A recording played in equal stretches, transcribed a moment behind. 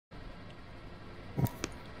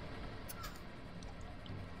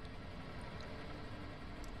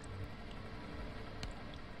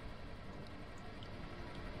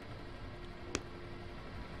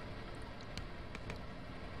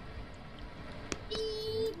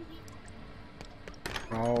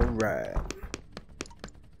Alright.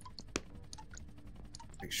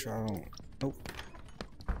 Make sure I don't. Nope.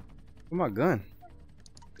 Where's my gun?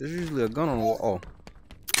 There's usually a gun on the wall. Oh.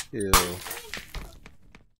 Ew.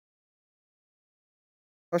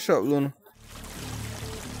 Hush up, Luna.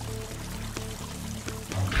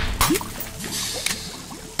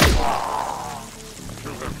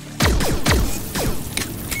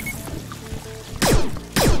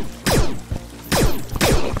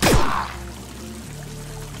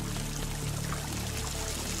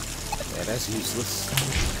 Yeah, that's useless.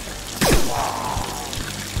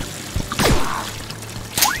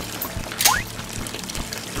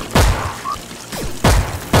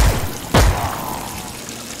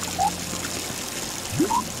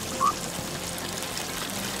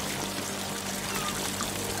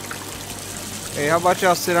 Hey, how about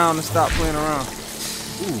y'all sit down and stop playing around?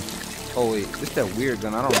 Ooh. Oh wait, it's that weird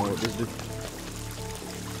gun. I don't know what this do.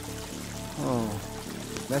 Oh,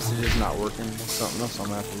 message is not working. That's something else I'm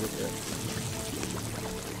gonna have to look at.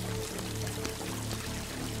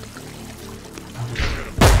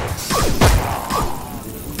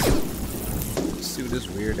 Let's see what this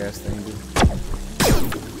weird ass thing do.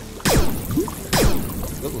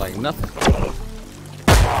 Look like nothing.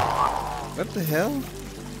 What the hell?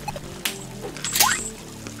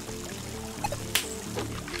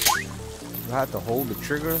 I have to hold the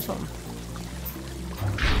trigger or something?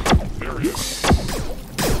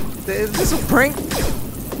 Is this a prank?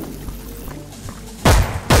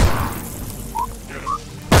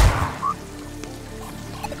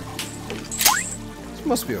 This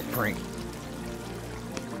must be a prank.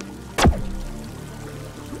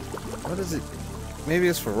 What is it? Maybe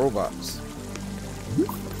it's for robots.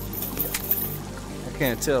 I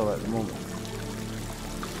can't tell at the moment.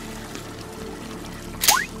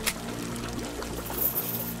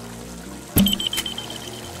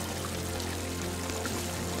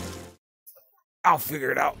 I'll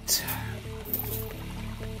figure it out.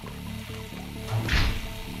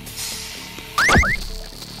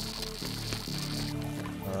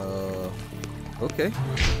 Okay.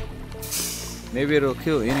 Maybe it'll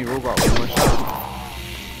kill any robot with one shot.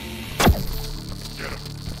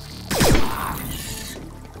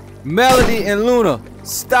 Melody and Luna,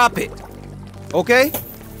 stop it. Okay?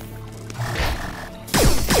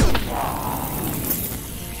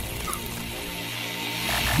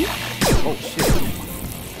 Oh shit.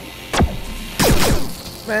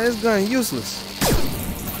 Man, this gun is useless.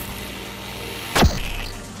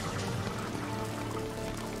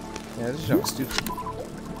 Yeah, this junk's stupid.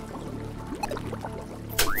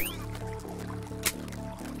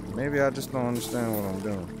 Maybe I just don't understand what I'm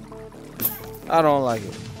doing. I don't like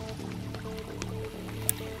it.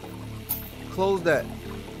 Close that.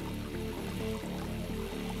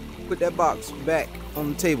 Put that box back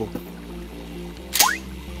on the table.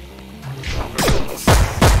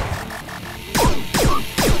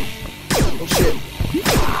 Oh shit.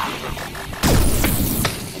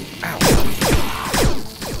 Ow.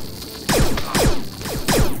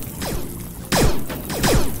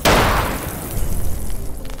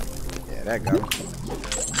 Yeah, that got him.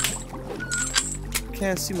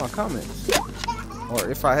 Can't see my comments. Or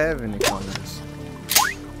if I have any comments.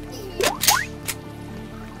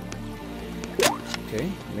 Okay,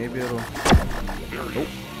 maybe it'll. Nope.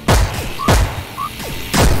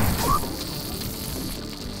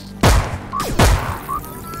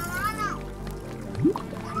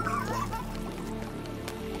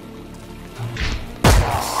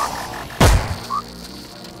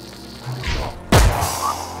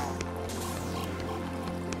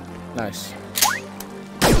 Nice.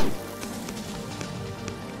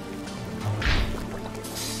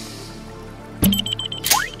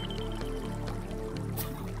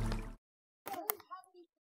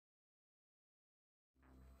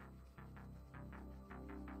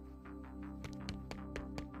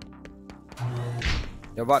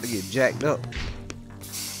 You're about to get jacked up.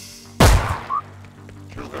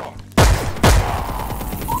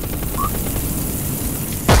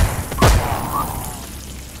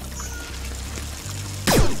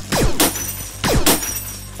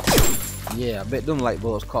 Yeah, I bet them light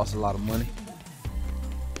bulbs cost a lot of money.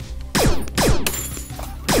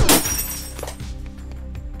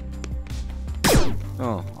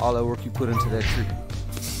 Oh, all that work you put into that tree.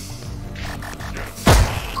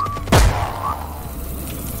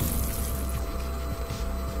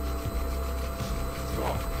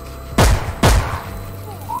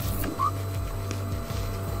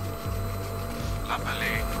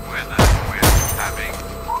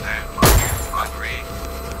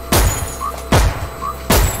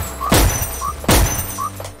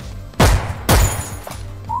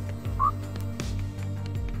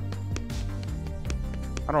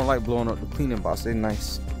 I don't like blowing up the cleaning box. They're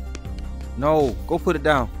nice. No, go put it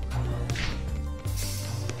down.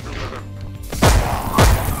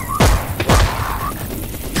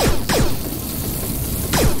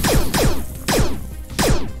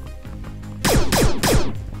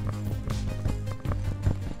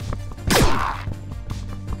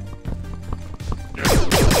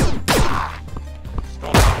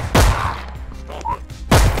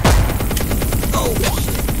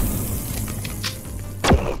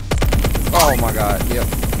 Oh my god, yep.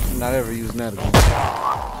 Not ever using that again.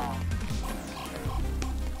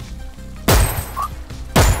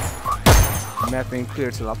 The map ain't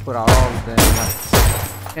clear till I put out all the damn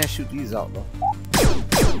lights. Can't shoot these out though.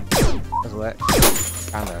 That's whack.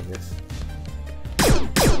 Kinda, I guess.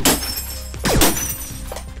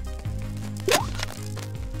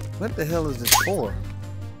 What the hell is this for?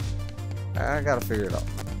 I gotta figure it out.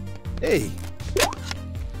 Hey!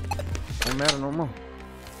 Don't matter no more.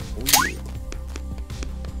 Oh, yeah.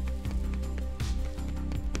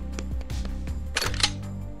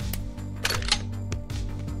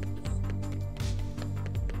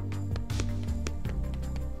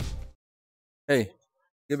 Hey,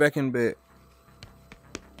 get back in bed.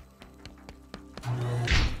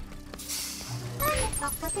 Oh,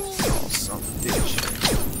 son of a bitch.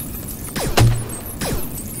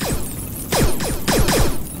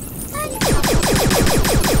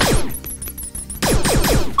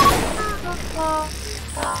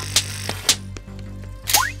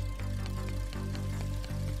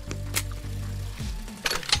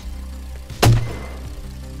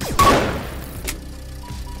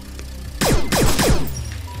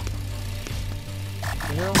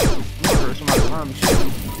 Somebody behind me.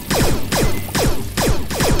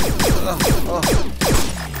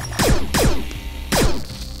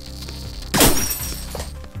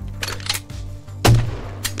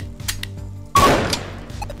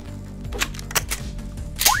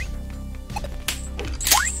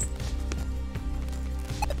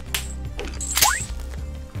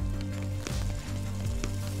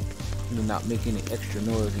 Do not make any extra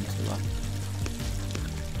noise until I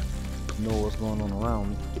know what's going on around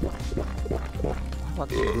me. How about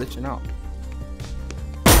this glitching out?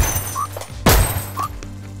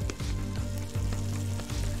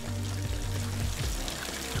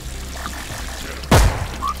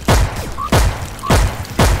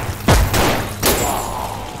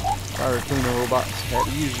 Sorry, cleaning robots. Had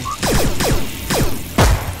to use them.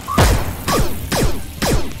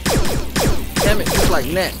 Damn it, it's like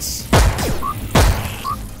gnats.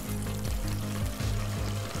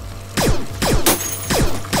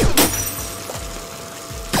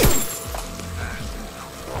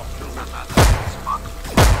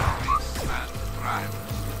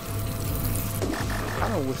 I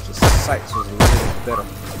wish the sights was a little better.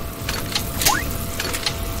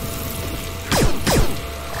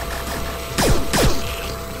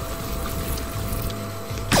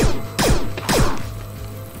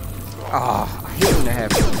 Ah, I hate when that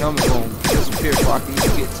happens. The helmet gonna disappear before I can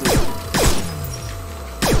even get to it.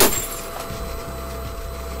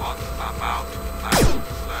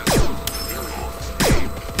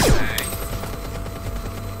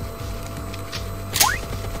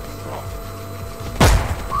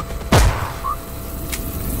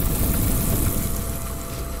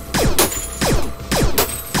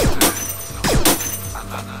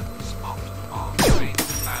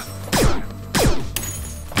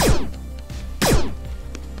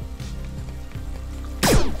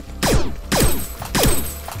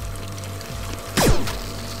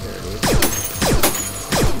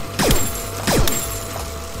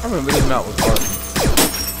 I remember this map was hard.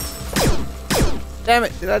 Damn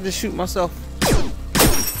it, did I just shoot myself?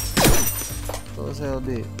 What the hell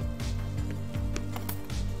did?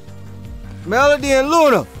 Melody and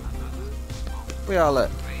Luna! Where y'all at?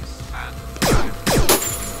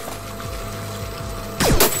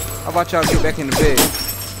 How about y'all get back in the bed?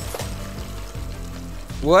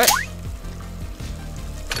 What?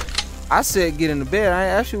 I said get in the bed. I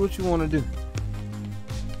ain't asked you what you want to do.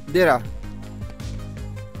 Did I?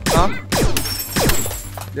 Huh?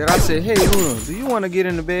 Did I say, hey Luna, do you want to get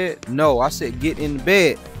in the bed? No, I said get in the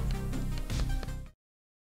bed.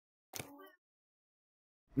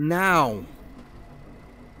 Now.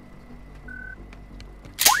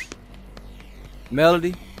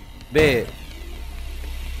 Melody, bed.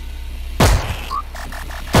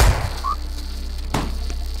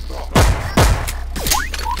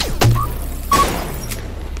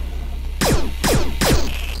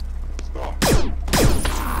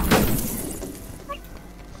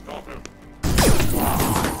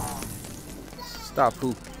 Stop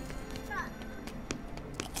poop.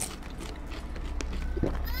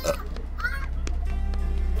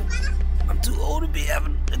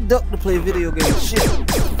 duck to play video games. Shit.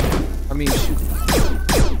 I mean, shoot.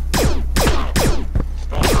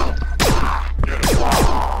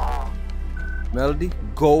 Melody,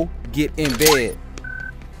 go get in bed.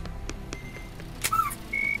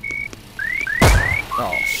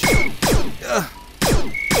 Oh shit. Ugh.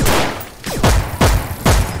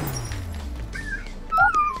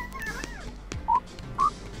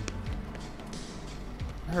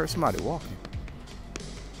 I heard somebody walking.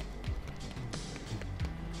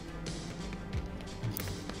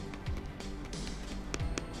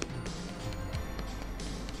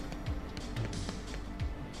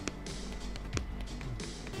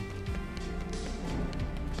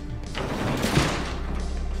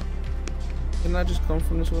 Can I just come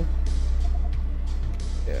from this way?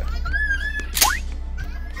 Yeah.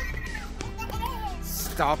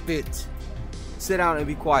 Stop it. Sit down and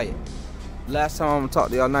be quiet. Last time I'm gonna talk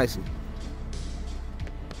to y'all nicely.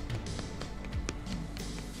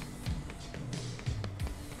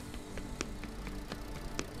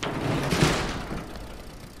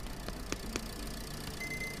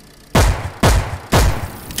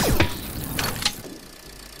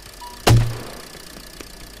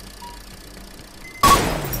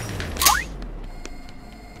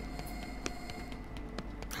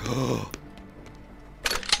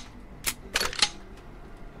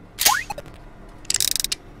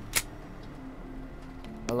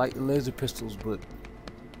 I like the laser pistols, but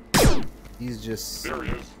he's just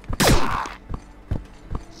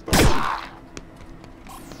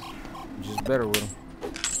better with him.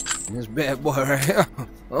 And this bad boy right here.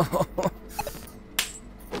 Alright,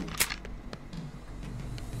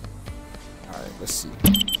 let's see.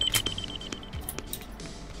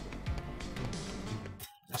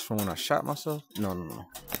 That's from when I shot myself? No.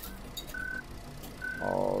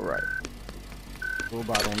 Alright.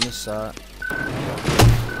 Robot on this side.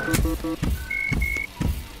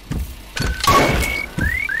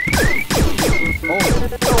 Oh,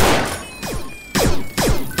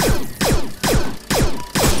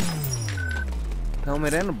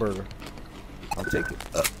 helmet and a burger. I'll take it.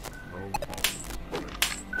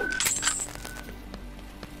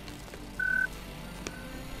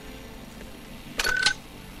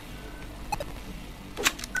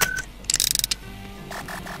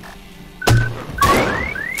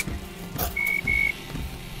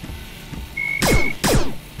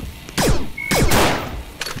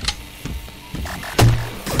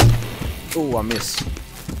 Oh, I missed.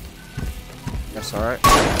 That's alright.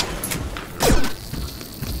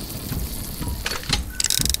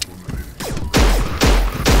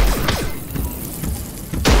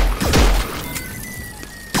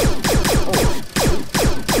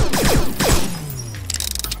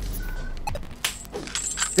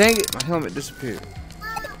 Dang it, my helmet disappeared.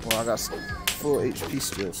 Well, I got some full HP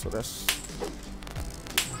still, so that's...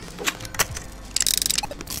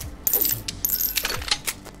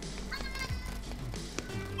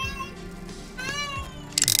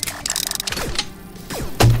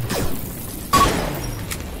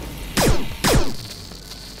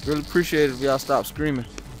 Really appreciate it if y'all stop screaming.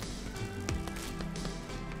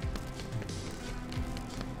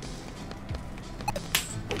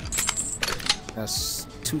 That's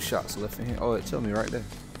 2 shots left in here. Oh, it tell me right there.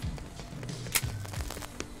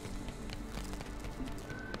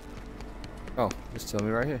 Oh, just tell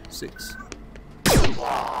me right here. 6.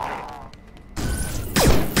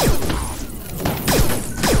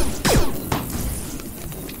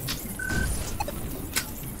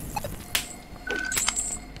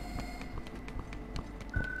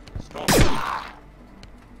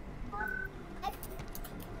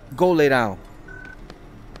 Go lay down.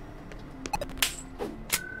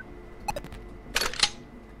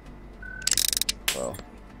 Well,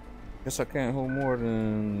 guess I can't hold more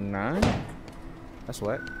than 9. That's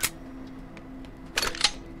whack.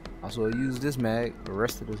 Also, use this mag, the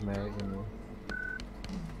rest of this mag.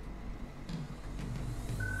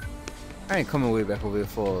 I ain't coming way back over here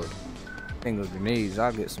for a thing of grenades.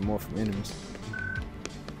 I'll get some more from enemies.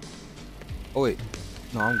 Oh wait,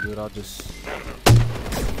 no, I'm good. I'll just.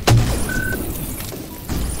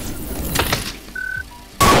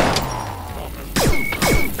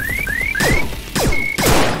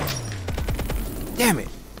 Damn it!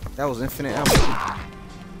 That was infinite ammo.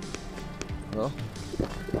 Well,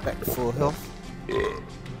 back to full health.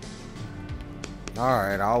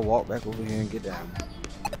 Alright, I'll walk back over here and get down.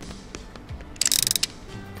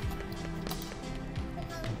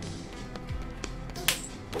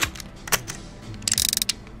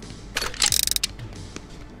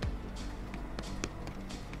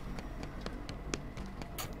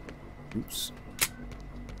 Oops.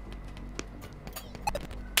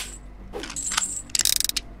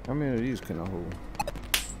 How many of these can I hold?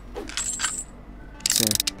 10.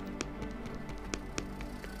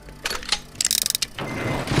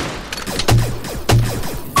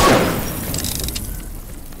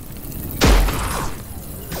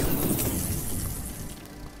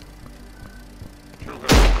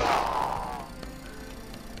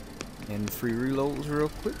 And free reloads real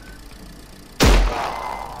quick.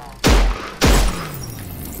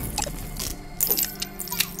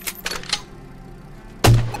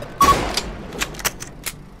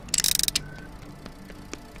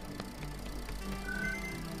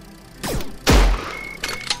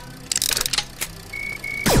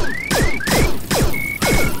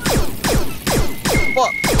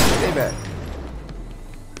 Fuck! Stay back.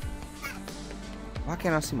 Why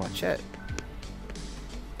can't I see my chat?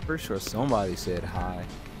 Pretty sure somebody said hi.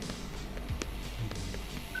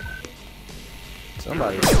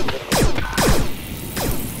 Somebody.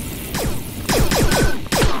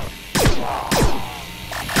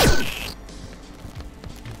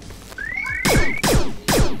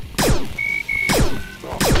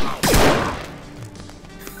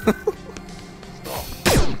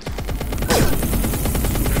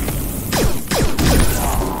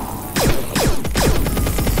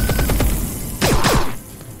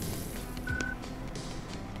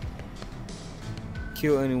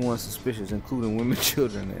 Kill anyone suspicious, including women,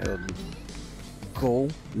 children, and elderly. Go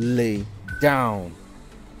lay down.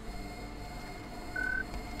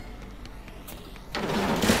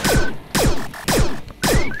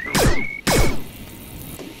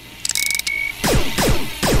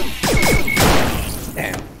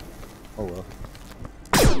 Damn. Oh well.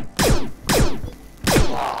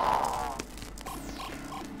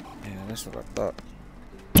 Yeah, that's what I thought.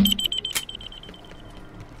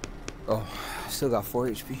 Oh. Still got 4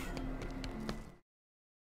 HP.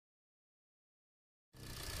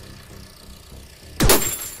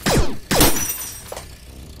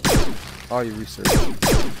 All your research. Or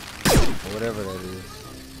whatever that is.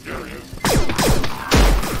 There it is.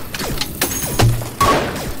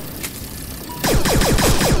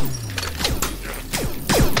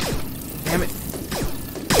 Damn it.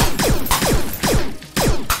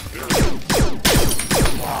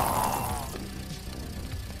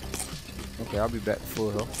 Okay, I'll be back to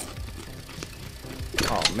full health.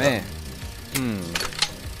 Oh man.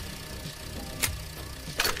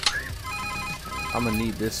 I'm gonna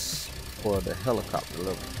need this for the helicopter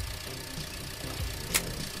level.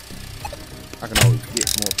 I can always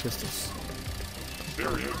get more pistols.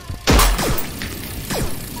 There he is.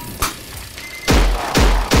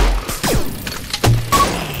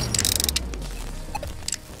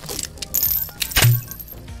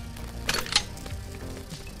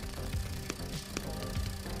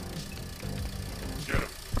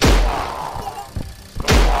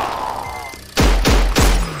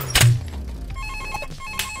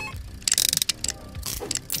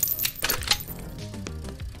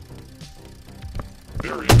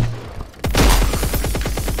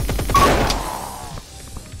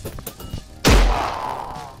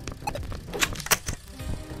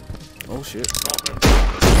 Oh shit.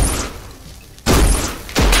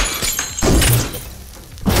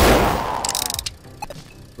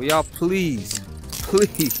 Will y'all please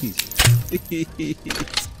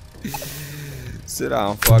sit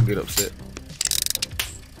down before I get upset.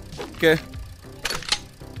 Okay.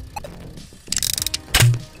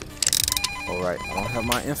 Alright, I don't have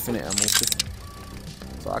my infinite ammo,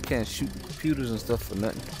 so I can't shoot the computers and stuff for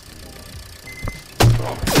nothing.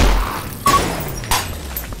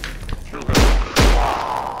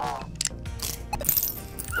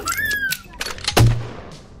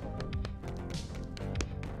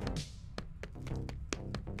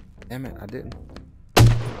 Damn it, I didn't.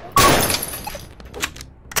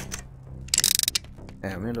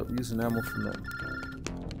 Damn, I ended up using ammo for nothing.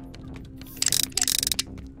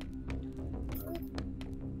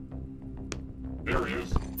 There he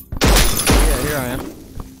is. Yeah, here I am.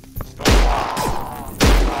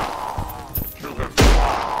 Kill him.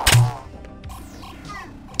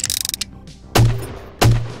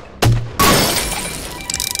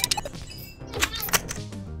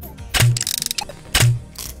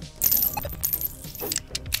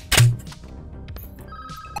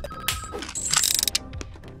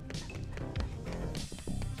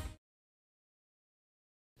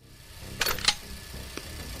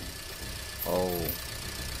 Oh.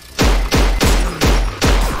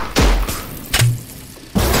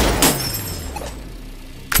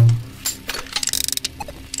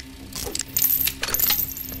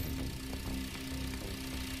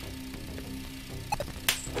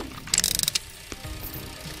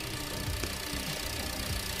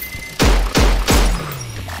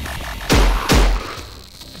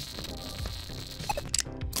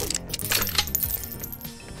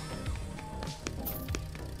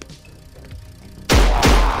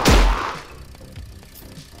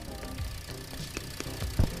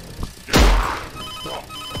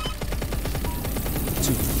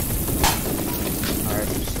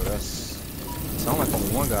 Sound like only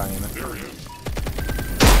one guy in it. There he is.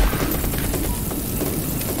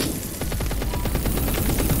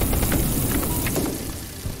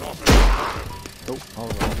 Oh, all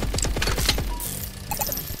right.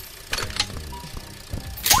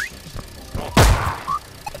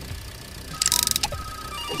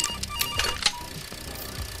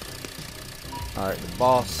 All right, the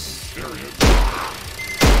boss. There he is.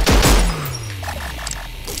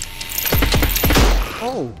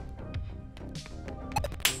 Oh,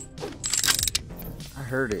 I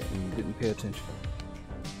heard it and didn't pay attention.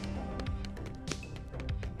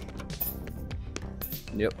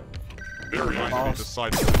 Yep. There he is. Boss.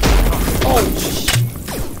 Decide. Oh, shit.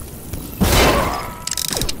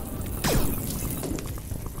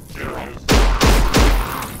 There he is.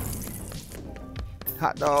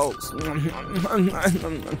 Hot dogs.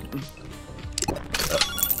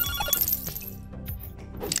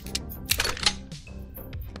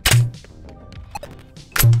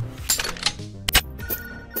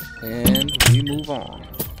 And we move on.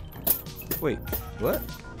 Wait, what?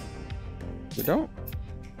 We don't?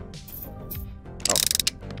 Oh.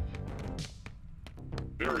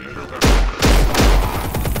 There he is.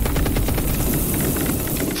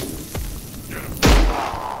 Get him.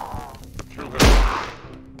 Kill him.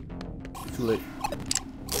 Too late.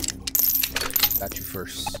 Got you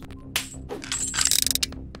first.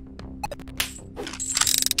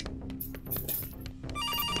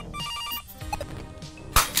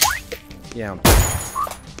 Yeah.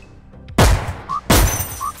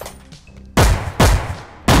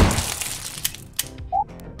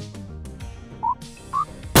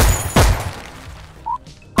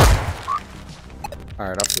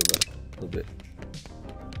 Alright, I feel better. A little bit.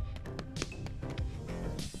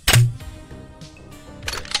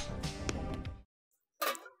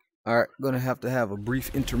 Alright, gonna have to have a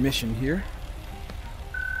brief intermission here.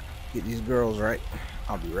 Get these girls right.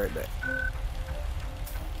 I'll be right back.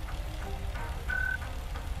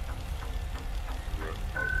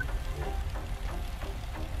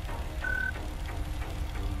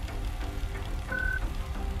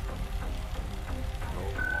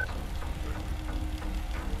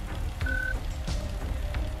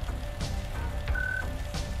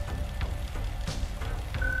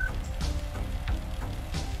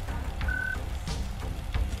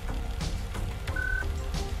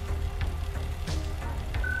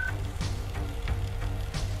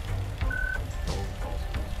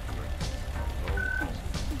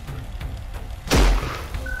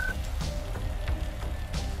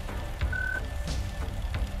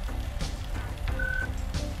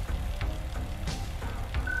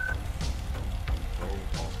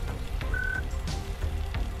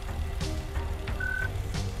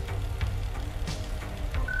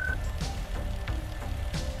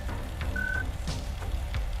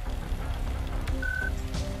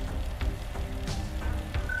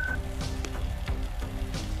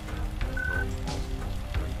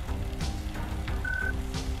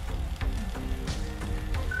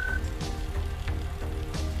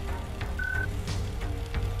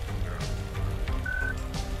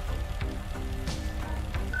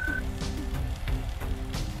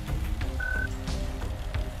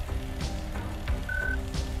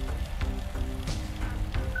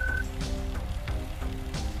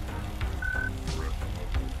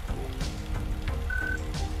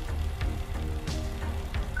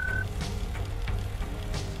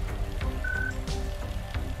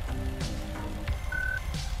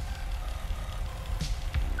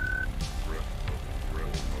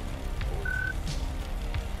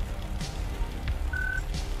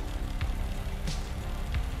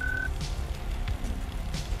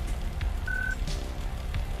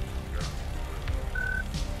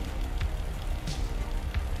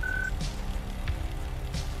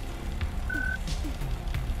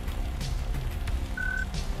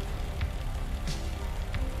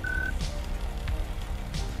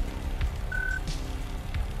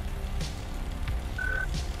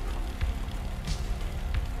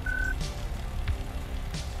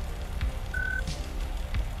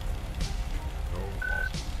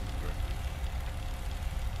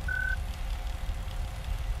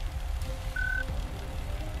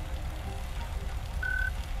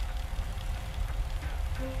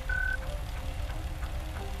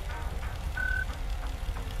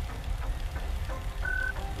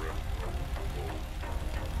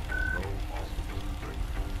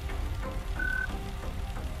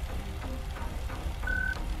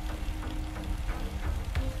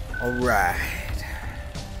 Alright.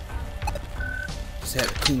 Just had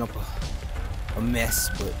to clean up a mess,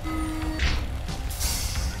 but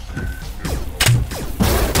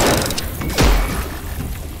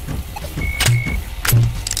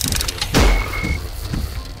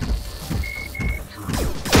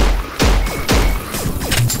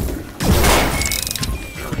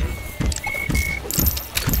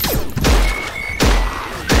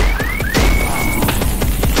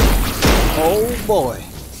boy.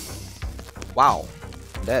 Wow,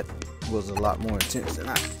 that was a lot more intense than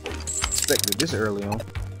I expected this early on.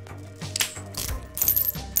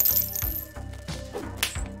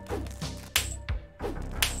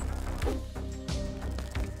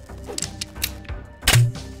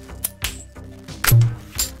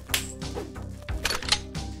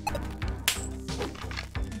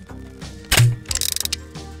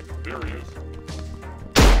 There he is.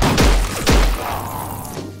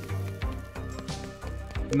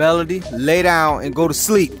 Melody, lay down and go to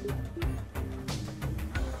sleep.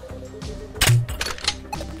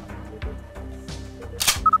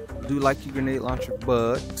 Do like your grenade launcher,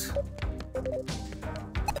 but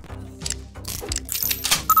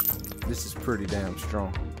this is pretty damn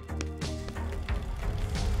strong.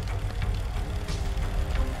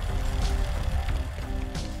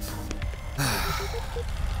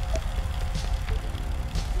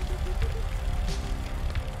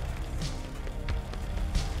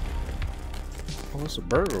 Oh, it's a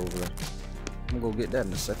burger over there. I'm gonna go get that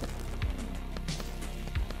in a second.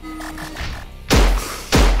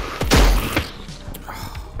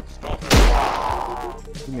 Stop it.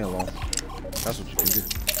 Leave me alone. That's what you can do.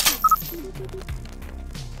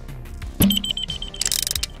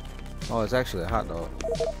 Oh, it's actually a hot dog.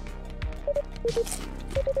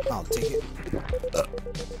 I'll take it.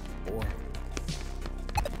 Four.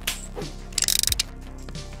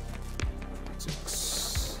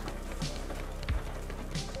 6.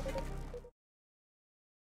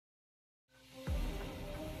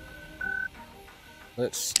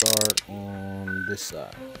 Let's start on this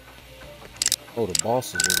side. Oh, the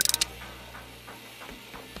boss is over.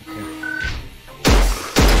 Okay.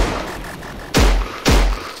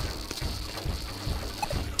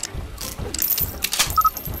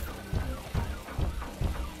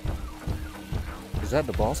 Is that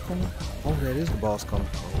the boss coming? Oh, that is the boss coming.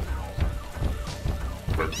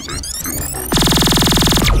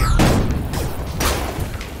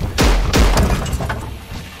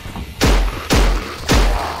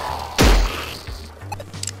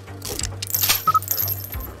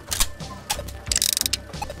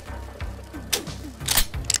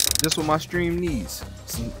 Just what my stream needs.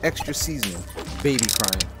 Some extra seasoning. Baby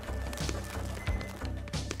crying.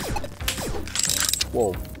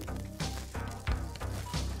 Whoa.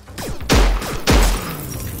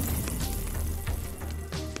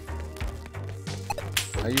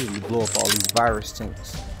 I usually blow up all these virus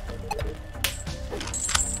tanks,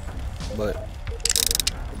 but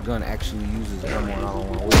the gun actually uses ammo and I don't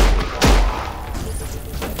want to waste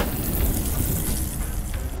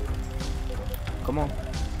it. Come on.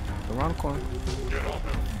 Around the corner. Get off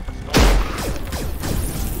him.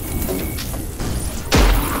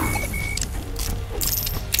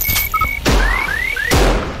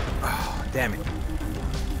 Oh, damn it.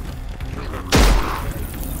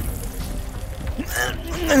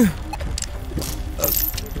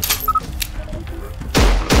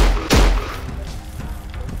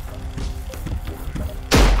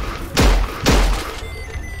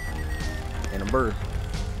 And a burger.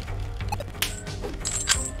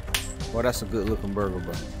 Well, that's a good looking burger,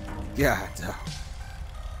 bro. God,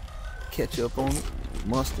 ketchup on it,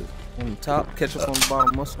 mustard on the top, ketchup on the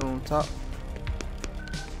bottom, mustard on the top.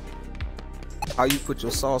 How you put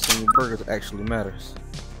your sauce on your burgers actually matters.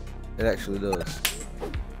 It actually does.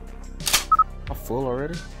 I'm full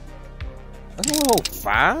already. That's only hold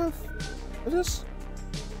 5? What is this?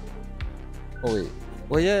 Oh wait.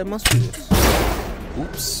 Well, yeah, it must be this.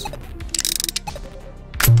 Oops.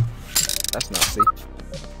 That's not safe.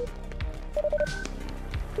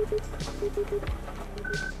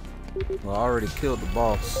 Well, I already killed the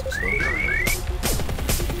boss, so.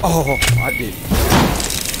 Oh, I did.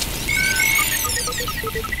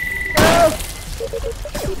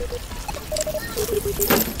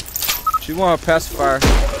 She want a pacifier.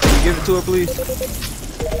 Can you give it to her, please?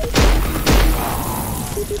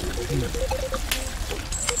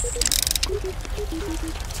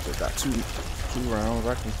 Still got two rounds.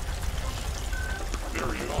 I can.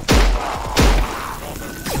 There he is.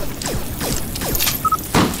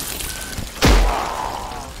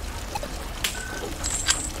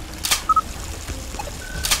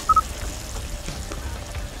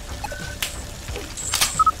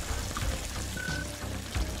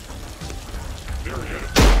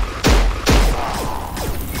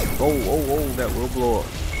 Oh, that will blow up.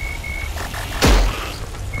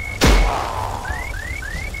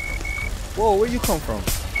 Whoa, where you come from?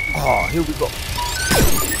 Oh, here we go.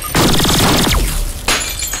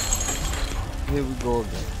 Here we go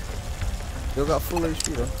again. Still got full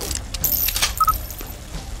HP though.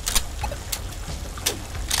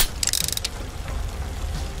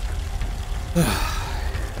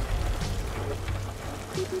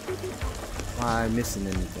 Why am I missing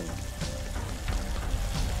anything?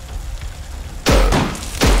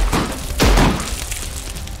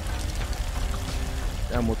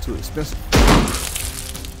 Ammo too expensive.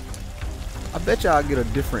 I bet y'all get a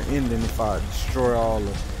different ending if I destroy all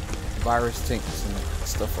the virus tanks and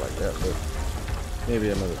stuff like that, but maybe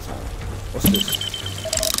another time. What's this?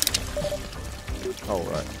 All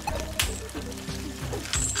right.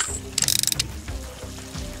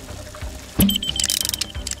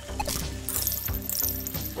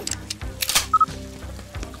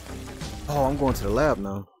 Oh, I'm going to the lab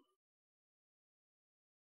now.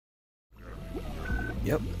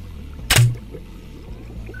 Yep.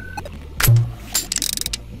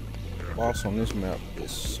 Boss on this map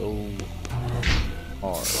is so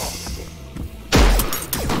hard.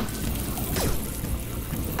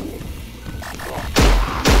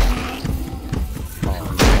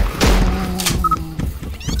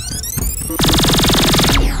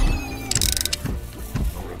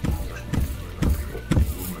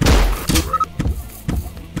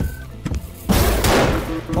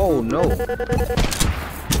 Oh no.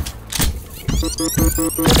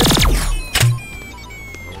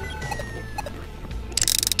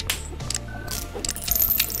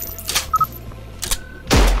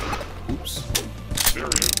 Oops. There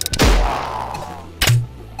it is.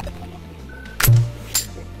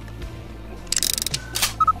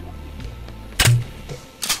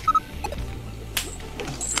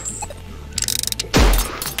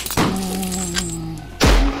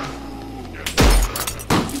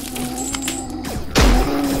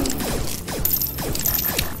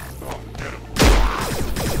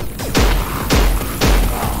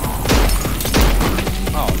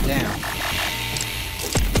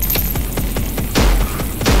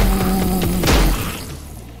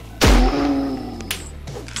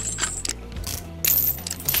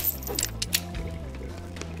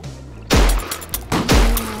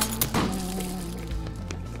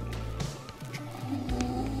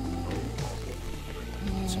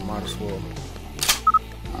 Might as well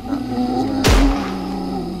not move this line.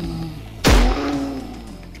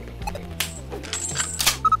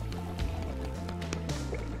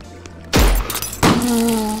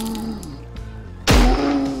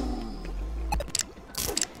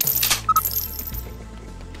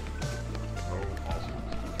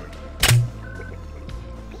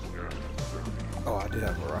 Oh, I did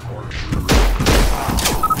have a rock.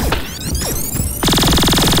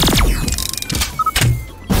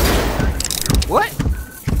 What?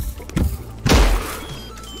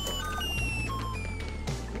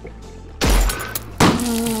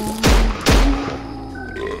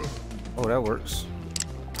 Oh, that works.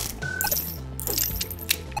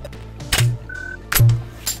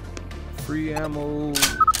 Free ammo.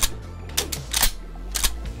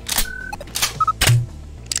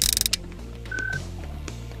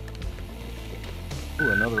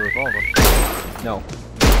 Ooh, another revolver. No.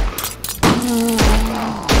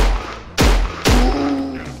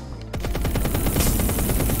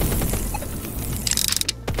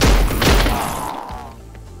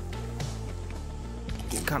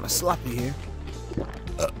 Kind of sloppy here.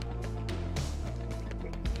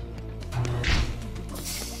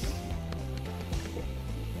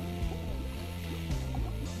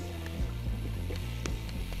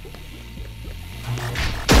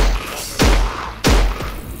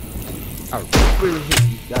 I really hate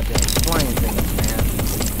these goddamn flying things, man.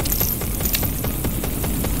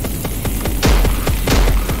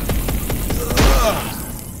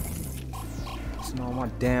 It's all my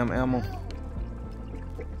damn ammo.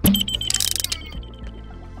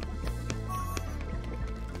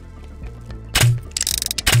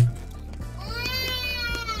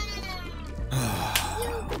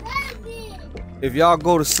 If y'all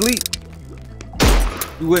go to sleep,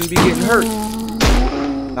 you wouldn't be getting hurt.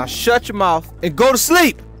 Now shut your mouth and go to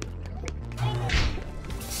sleep.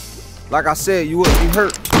 Like I said, you wouldn't be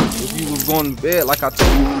hurt if you was going to bed like I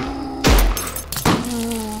told you.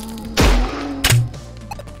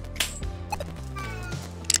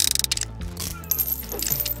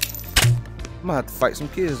 I'm gonna have to fight some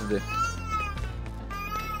kids today.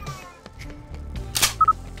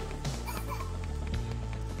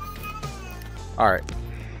 All right.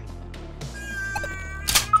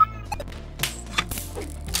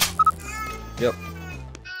 Yep.